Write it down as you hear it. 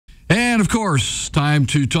And, of course, time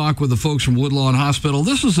to talk with the folks from Woodlawn Hospital.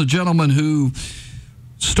 This is a gentleman who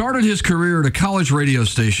started his career at a college radio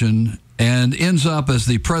station and ends up as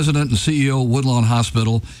the president and CEO of Woodlawn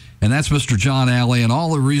Hospital, and that's Mr. John Alley. And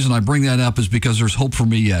all the reason I bring that up is because there's hope for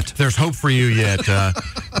me yet. There's hope for you yet.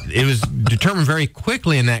 It was determined very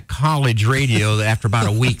quickly in that college radio that after about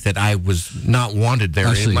a week that I was not wanted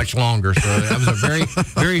there much longer. So that was a very,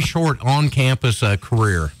 very short on-campus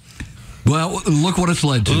career. Well, look what it's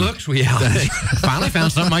led to. Finally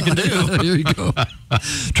found something I could do. There you go.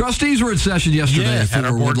 Trustees were in session yesterday. Yes, had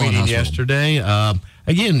our board meeting yesterday.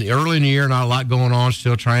 Again, early in the year, not a lot going on.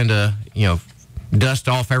 Still trying to, dust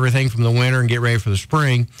off everything from the winter and get ready for the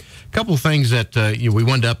spring. A couple of things that we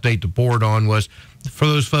wanted to update the board on was for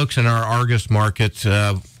those folks in our Argus market,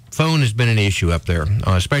 phone has been an issue up there,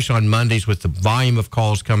 especially on Mondays with the volume of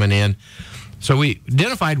calls coming in. So we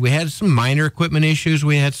identified we had some minor equipment issues.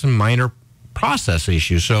 We had some minor process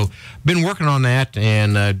issues. So been working on that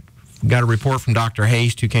and got a report from Dr.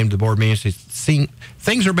 Hayes, who came to the board meeting and said,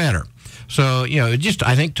 things are better. So, it just,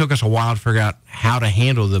 I think, took us a while to figure out how to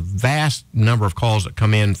handle the vast number of calls that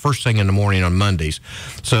come in first thing in the morning on Mondays.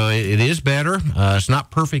 So it is better. It's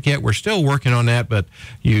not perfect yet. We're still working on that. But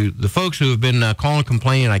the folks who have been calling,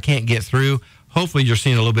 complaining, I can't get through, hopefully you're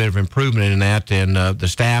seeing a little bit of improvement in that. And the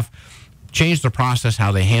staff changed the process,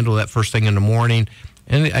 how they handle that first thing in the morning.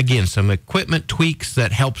 And again, some equipment tweaks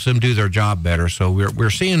that helps them do their job better. So we're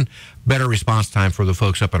seeing better response time for the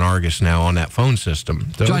folks up in Argus now on that phone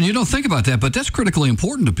system. So, John, you don't think about that, but that's critically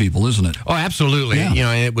important to people, isn't it? Oh, absolutely.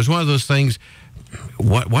 Yeah. And it was one of those things,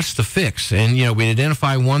 what's the fix? And, we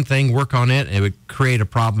identify one thing, work on it, and it would create a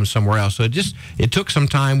problem somewhere else. So it took some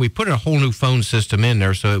time. We put a whole new phone system in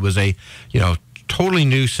there, so it was a, totally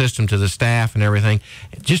new system to the staff and everything.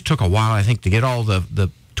 It just took a while, I think, to get all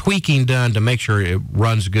the tweaking done to make sure it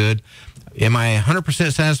runs good. Am I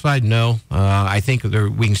 100% satisfied? No. I think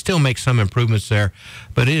we can still make some improvements there,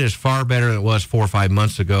 but it is far better than it was 4 or 5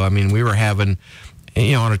 months ago. I mean, we were having,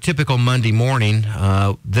 on a typical Monday morning,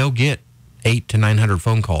 they'll get 800 to 900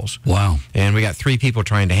 phone calls. Wow. And we got 3 people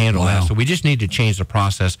trying to handle that. So we just need to change the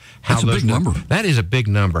process. That's a big number. That is a big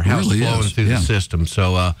number. How it's flowing through the system.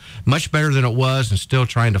 So much better than it was, and still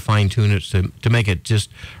trying to fine tune it to make it just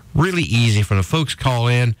really easy for the folks call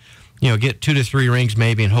in, get 2 to 3 rings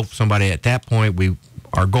maybe, and hope somebody at that point.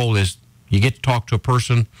 Our goal is you get to talk to a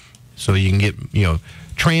person so you can get,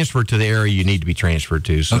 transferred to the area you need to be transferred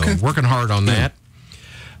to. So working hard on that.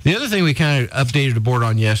 The other thing we kind of updated the board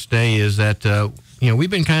on yesterday is that, we've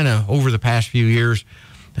been kind of over the past few years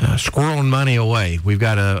squirreling money away. We've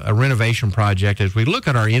got a renovation project. As we look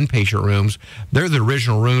at our inpatient rooms, they're the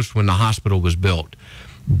original rooms when the hospital was built.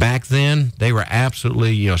 Back then, they were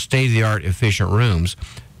absolutely, state-of-the-art efficient rooms.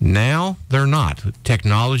 Now, they're not.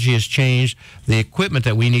 Technology has changed. The equipment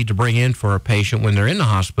that we need to bring in for a patient when they're in the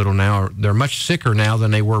hospital now, they're much sicker now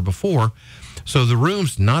than they were before. So the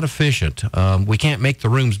room's not efficient. We can't make the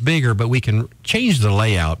rooms bigger, but we can change the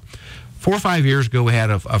layout. 4 or 5 years ago, we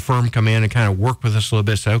had a firm come in and kind of work with us a little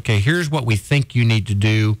bit, say, okay, here's what we think you need to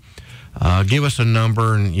do. Give us a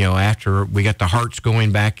number, and after we got the hearts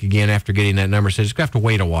going back again after getting that number, says it's going to have to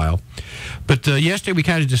wait a while. But yesterday we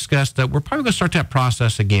kind of discussed that we're probably going to start that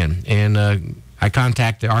process again. And I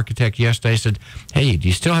contacted the architect yesterday, said, hey, do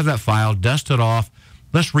you still have that file? Dust it off.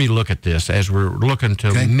 Let's relook at this as we're looking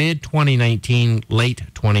to mid-2019, late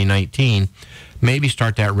 2019, maybe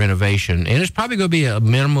start that renovation. And it's probably going to be a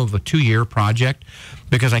minimum of a 2-year project,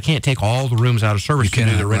 because I can't take all the rooms out of service to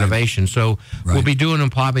do the renovation. So we'll be doing them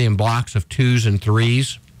probably in blocks of 2s and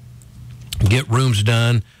 3s, get rooms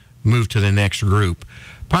done, move to the next group.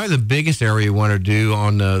 Probably the biggest area we want to do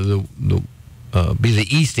on be the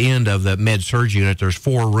east end of the med-surg unit. There's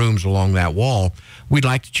 4 rooms along that wall. We'd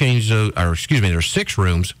like to change those, there's 6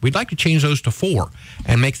 rooms. We'd like to change those to 4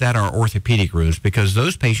 and make that our orthopedic rooms, because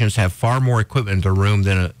those patients have far more equipment in their room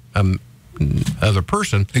than a other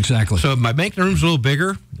person. Exactly. So by making the rooms a little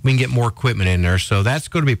bigger, we can get more equipment in there. So that's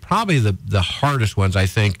going to be probably the hardest ones, I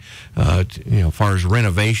think, as far as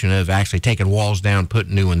renovation, of actually taking walls down,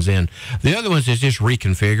 putting new ones in. The other ones is just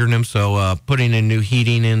reconfiguring them. So putting in new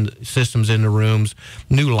heating systems in the rooms,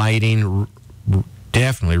 new lighting,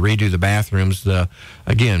 definitely redo the bathrooms.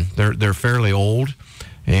 Again, they're fairly old.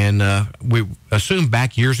 And we assumed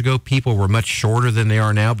back years ago people were much shorter than they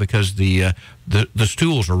are now, because the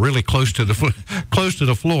stools are really close to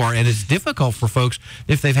the floor, and it's difficult for folks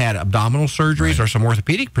if they've had abdominal surgeries or some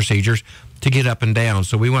orthopedic procedures to get up and down.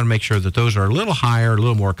 So we want to make sure that those are a little higher, a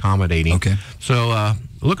little more accommodating. Okay. So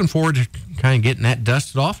looking forward to kind of getting that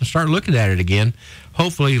dusted off and start looking at it again.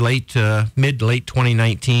 Hopefully mid to late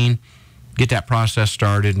 2019. get that process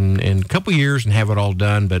started in a couple years and have it all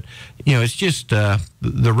done. But, it's just the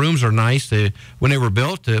rooms are nice. When they were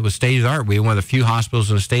built, it was state-of-the-art. We were one of the few hospitals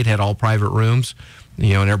in the state had all private rooms.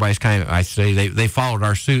 And everybody's I say they followed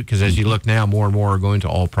our suit, because as you look now, more and more are going to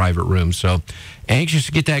all private rooms. So anxious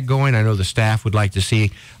to get that going. I know the staff would like to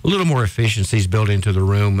see a little more efficiencies built into the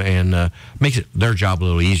room, and makes their job a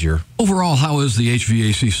little easier. Overall, how is the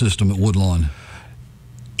HVAC system at Woodlawn?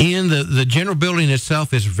 In the general building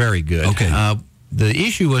itself is very good. Okay. The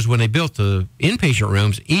issue was when they built the inpatient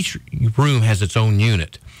rooms, each room has its own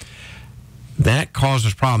unit. That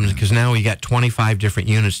causes problems, because now we got 25 different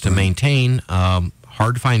units to maintain.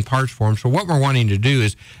 Hard to find parts for them. So what we're wanting to do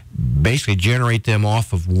is basically generate them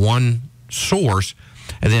off of one source,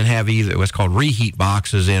 and then have either what's called reheat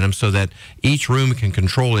boxes in them, so that each room can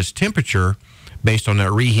control its temperature based on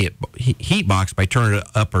that heat box by turning it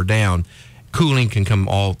up or down. Cooling can come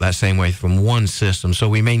all that same way from one system. So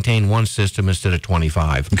we maintain one system instead of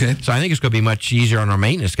 25. Okay. So I think it's going to be much easier on our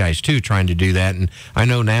maintenance guys, too, trying to do that. And I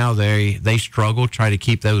know now they struggle, try to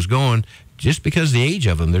keep those going just because of the age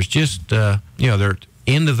of them. There's just, they're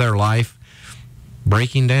end of their life,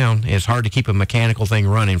 breaking down. It's hard to keep a mechanical thing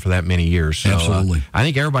running for that many years. So, absolutely. I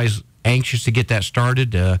think everybody's anxious to get that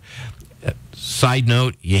started. Side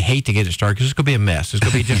note, you hate to get it started because it's going to be a mess. It's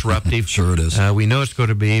going to be disruptive. Sure it is. We know it's going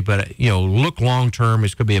to be, but look long term,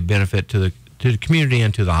 it's going to be a benefit to the community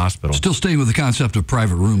and to the hospital. Still staying with the concept of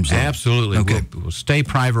private rooms, though. Absolutely. Okay. We'll stay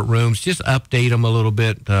private rooms, just update them a little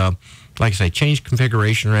bit. Like I say, change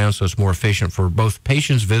configuration around so it's more efficient for both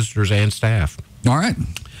patients, visitors, and staff. All right.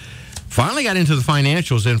 Finally got into the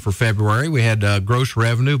financials in for February. We had gross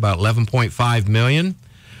revenue about $11.5 million.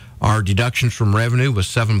 Our deductions from revenue was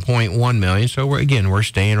 $7.1 million. So we're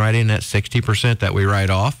staying right in that 60% that we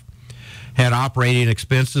write off. Had operating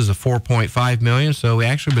expenses of $4.5 million. So we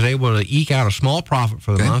actually was able to eke out a small profit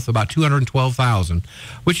for the month, about $212,000,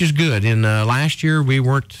 which is good. In last year, we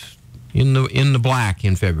weren't in the black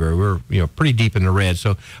in February. We were pretty deep in the red.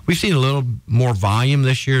 So we've seen a little more volume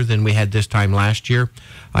this year than we had this time last year.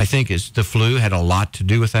 I think it's the flu had a lot to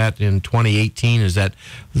do with that in 2018, is that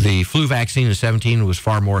the flu vaccine in 2017 was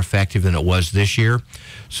far more effective than it was this year.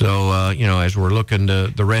 So, as we're looking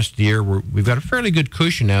to the rest of the year, we've got a fairly good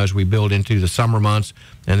cushion now as we build into the summer months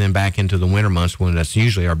and then back into the winter months when that's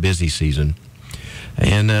usually our busy season.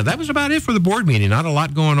 And that was about it for the board meeting. Not a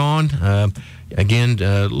lot going on. Again,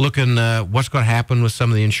 looking what's going to happen with some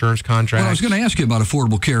of the insurance contracts. Well, I was going to ask you about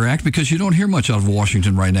Affordable Care Act, because you don't hear much out of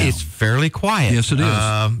Washington right now. It's fairly quiet. Yes, it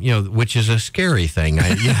is. Which is a scary thing.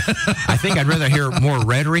 I think I'd rather hear more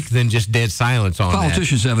rhetoric than just dead silence on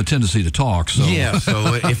Politicians have a tendency to talk. So. Yeah,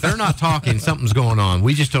 so if they're not talking, something's going on.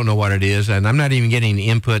 We just don't know what it is. And I'm not even getting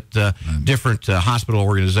input. Different hospital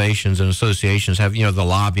organizations and associations have, the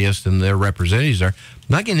lobbyists and their representatives there.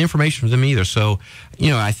 Not getting information from them either. So,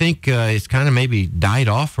 I think it's kind of maybe died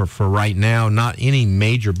off for right now. Not any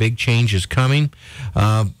major big changes coming.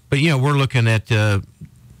 But, we're looking at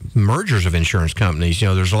mergers of insurance companies.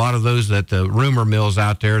 There's a lot of those that the rumor mills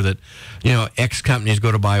out there that, X companies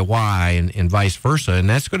go to buy Y and vice versa. And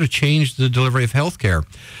that's going to change the delivery of health care.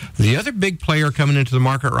 The other big player coming into the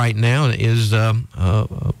market right now is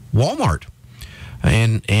Walmart.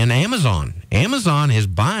 And Amazon. Amazon is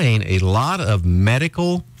buying a lot of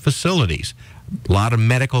medical facilities, a lot of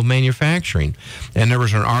medical manufacturing. And there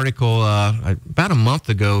was an article about a month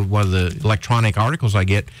ago, one of the electronic articles I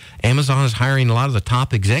get, Amazon is hiring a lot of the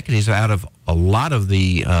top executives out of a lot of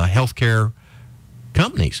the healthcare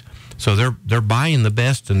companies. So they're buying the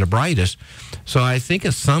best and the brightest. So I think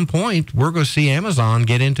at some point we're going to see Amazon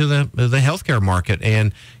get into the healthcare market,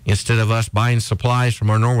 and instead of us buying supplies from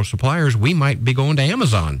our normal suppliers, we might be going to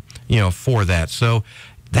Amazon, for that. So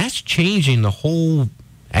that's changing the whole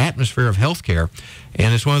atmosphere of healthcare.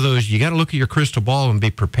 And it's one of those, you got to look at your crystal ball and be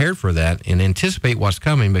prepared for that and anticipate what's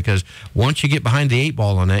coming, because once you get behind the 8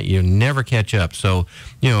 ball on that, you never catch up. So,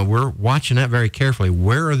 we're watching that very carefully.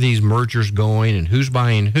 Where are these mergers going and who's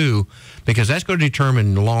buying who? Because that's going to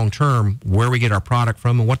determine long term where we get our product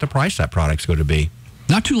from and what the price that product's going to be.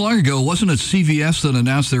 Not too long ago, wasn't it CVS that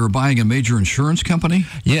announced they were buying a major insurance company?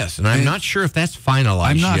 Yes, and I'm not sure if that's finalized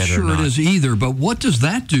I'm not yet sure or not. it is either, but what does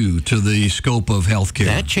that do to the scope of healthcare?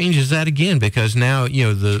 That changes that again, because now,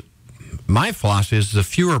 my philosophy is the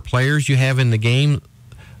fewer players you have in the game,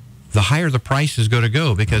 the higher the price is going to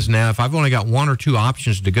go. Because now if I've only got one or two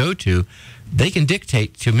options to go to, they can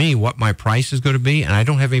dictate to me what my price is going to be, and I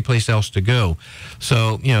don't have any place else to go.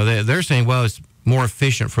 So, they're saying, well, it's more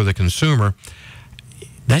efficient for the consumer.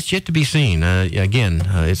 That's yet to be seen. Again,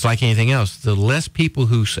 it's like anything else. The less people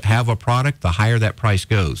who have a product, the higher that price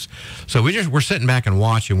goes. So we're sitting back and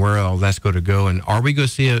watching where all that's going to go. And are we going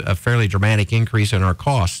to see a fairly dramatic increase in our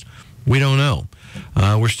costs? We don't know.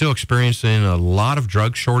 We're still experiencing a lot of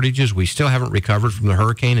drug shortages. We still haven't recovered from the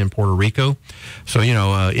hurricane in Puerto Rico. So,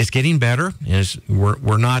 it's getting better. And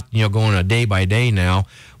we're not, going a day by day now.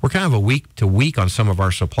 We're kind of a week to week on some of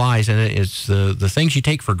our supplies, and it's the things you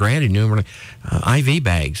take for granted. IV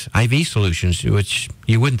bags, IV solutions, which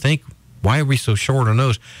you wouldn't think, why are we so short on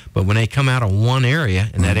those? But when they come out of one area,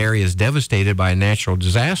 and that area is devastated by a natural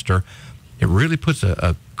disaster, it really puts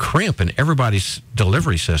a crimp in everybody's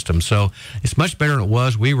delivery system. So it's much better than it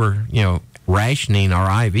was. We were, rationing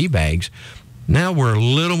our IV bags. Now we're a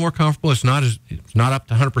little more comfortable. It's not up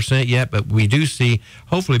to 100% yet, but we do see,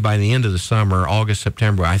 hopefully by the end of the summer, August,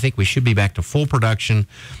 September, I think we should be back to full production,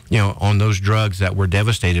 on those drugs that were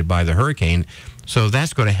devastated by the hurricane. So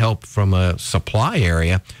that's going to help from a supply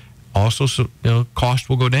area. Also, cost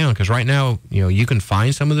will go down because right now, you can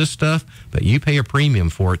find some of this stuff, but you pay a premium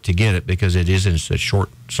for it to get it because it is in such short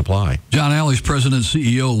supply. John Alley's president and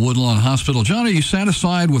CEO of Woodlawn Hospital. John, are you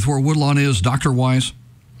satisfied with where Woodlawn is doctor-wise?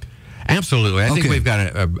 Absolutely. I think we've got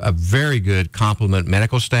a very good complement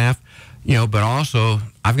medical staff, but also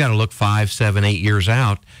I've got to look 5, 7, 8 years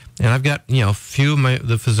out. And I've got, a few of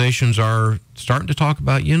the physicians are starting to talk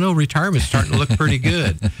about, retirement's starting to look pretty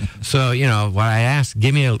good. So, what I ask,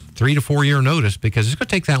 give me a 3 to 4 year notice because it's going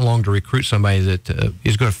to take that long to recruit somebody that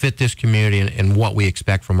is going to fit this community and what we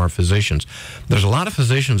expect from our physicians. There's a lot of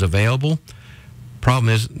physicians available. Problem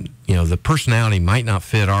is, the personality might not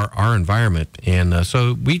fit our environment. And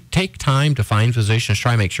so we take time to find physicians,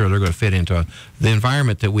 try to make sure they're going to fit into the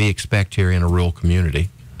environment that we expect here in a rural community.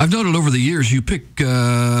 I've noted over the years you pick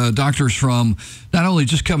doctors from not only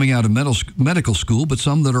just coming out of medical school, but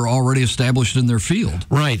some that are already established in their field.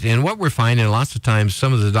 Right. And what we're finding lots of times,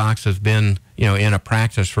 some of the docs have been, in a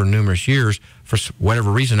practice for numerous years. For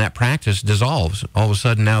whatever reason, that practice dissolves. All of a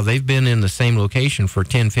sudden now they've been in the same location for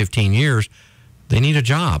 10, 15 years. They need a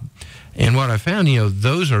job. And what I found,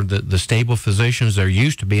 those are the stable physicians. They're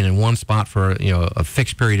used to being in one spot for, a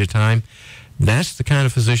fixed period of time. That's the kind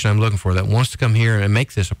of physician I'm looking for that wants to come here and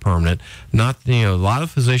make this a permanent. Not, a lot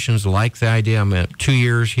of physicians like the idea, I'm at 2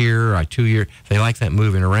 years here, 2 years, they like that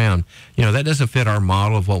moving around. That doesn't fit our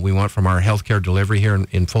model of what we want from our healthcare delivery here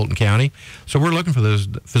in Fulton County. So we're looking for those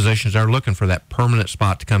physicians that are looking for that permanent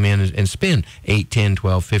spot to come in and spend 8, 10,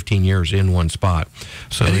 12, 15 years in one spot.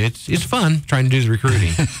 So it's fun trying to do the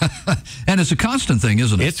recruiting. And it's a constant thing,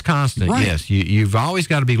 isn't it? It's constant, right. Yes. You've always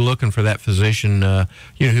got to be looking for that physician,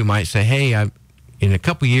 who might say, hey, in a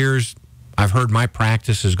couple years, I've heard my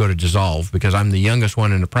practice is going to dissolve because I'm the youngest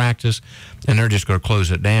one in the practice, and they're just going to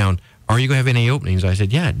close it down. Are you going to have any openings? I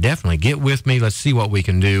said, yeah, definitely. Get with me. Let's see what we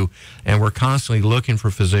can do. And we're constantly looking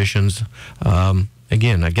for physicians.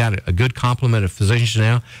 Again, I got a good complement of physicians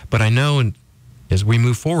now, but I know as we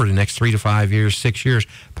move forward the next 3 to 5 years, 6 years,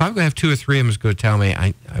 probably going to have 2 or 3 of them is going to tell me,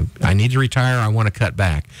 I need to retire. I want to cut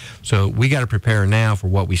back. So we got to prepare now for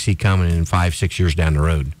what we see coming in 5, 6 years down the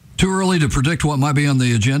road. Too early to predict what might be on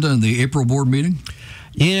the agenda in the April board meeting?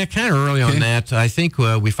 Yeah, kind of early on that. I think we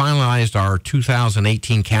finalized our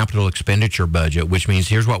 2018 capital expenditure budget, which means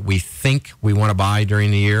here's what we think we want to buy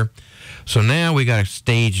during the year. So now we got to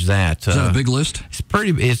stage that. Is that a big list? It's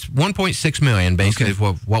 $1.6 million basically.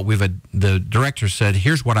 Okay. What the director said.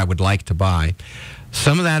 Here's what I would like to buy.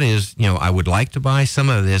 Some of that is, I would like to buy. Some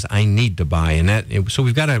of it is I need to buy. And so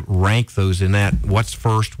we've got to rank those in that. What's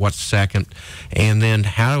first, what's second, and then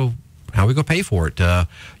how are we going to pay for it?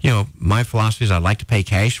 My philosophy is I'd like to pay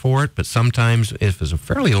cash for it, but sometimes if it's a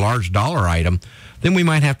fairly large dollar item, then we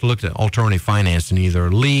might have to look at alternative financing, either a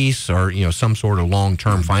lease or, some sort of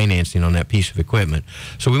long-term financing on that piece of equipment.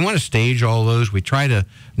 So we want to stage all those. We try to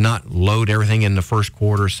not load everything in the first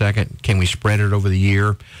quarter, second. Can we spread it over the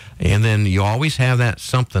year? And then you always have that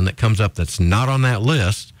something that comes up that's not on that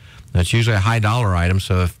list. That's usually a high dollar item.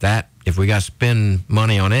 So if we got to spend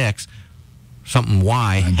money on X, something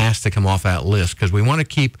Y has to come off that list because we want to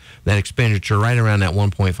keep that expenditure right around that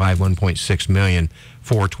 1.5, 1.6 million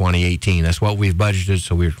for 2018. That's what we've budgeted,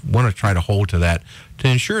 so we want to try to hold to that to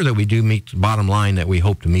ensure that we do meet the bottom line that we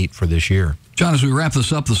hope to meet for this year. John, as we wrap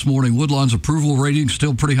this up this morning, Woodlawn's approval rating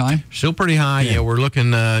still pretty high? Still pretty high. Yeah, we're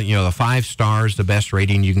looking, the 5 stars, the best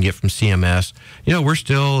rating you can get from CMS. We're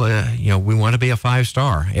still, we want to be a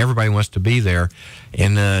 5-star. Everybody wants to be there.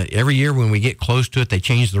 And every year when we get close to it, they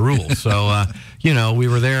change the rules. So, we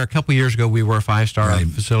were there a couple years ago. We were a 5-star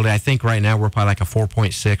facility. I think right now we're probably like a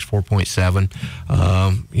 4.6,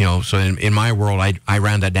 4.7. So in my world, I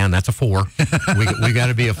round that down. That's a 4. we got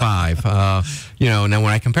to be a 5. Now when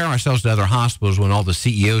I compare ourselves to other hospitals, when all the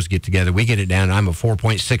CEOs get together, we get it down. I'm a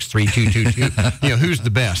 4.63222. Who's the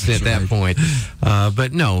best at that point?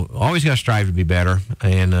 But no, always got to strive to be better,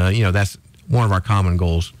 and that's one of our common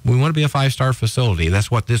goals. We want to be a 5-star facility.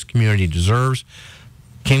 That's what this community deserves.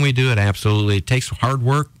 Can we do it? Absolutely. It takes hard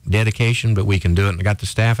work, dedication, but we can do it. And I got the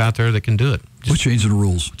staff out there that can do it. We're changing the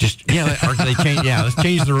rules. Let's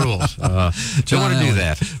change the rules. Don't want to do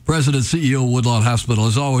that. President, CEO, Woodlawn Hospital.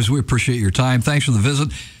 As always, we appreciate your time. Thanks for the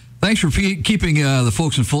visit. Thanks for keeping the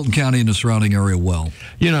folks in Fulton County and the surrounding area well.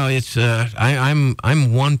 It's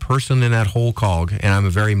I'm one person in that whole cog, and I'm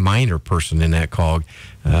a very minor person in that cog.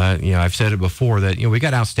 I've said it before that we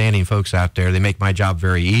got outstanding folks out there. They make my job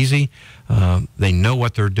very easy. They know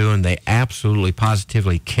what they're doing. They absolutely,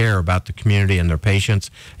 positively care about the community and their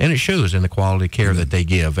patients, and it shows in the quality of care that they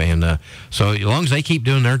give. And so as long as they keep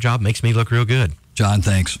doing their job, makes me look real good. John,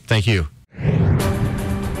 thanks. Thank you.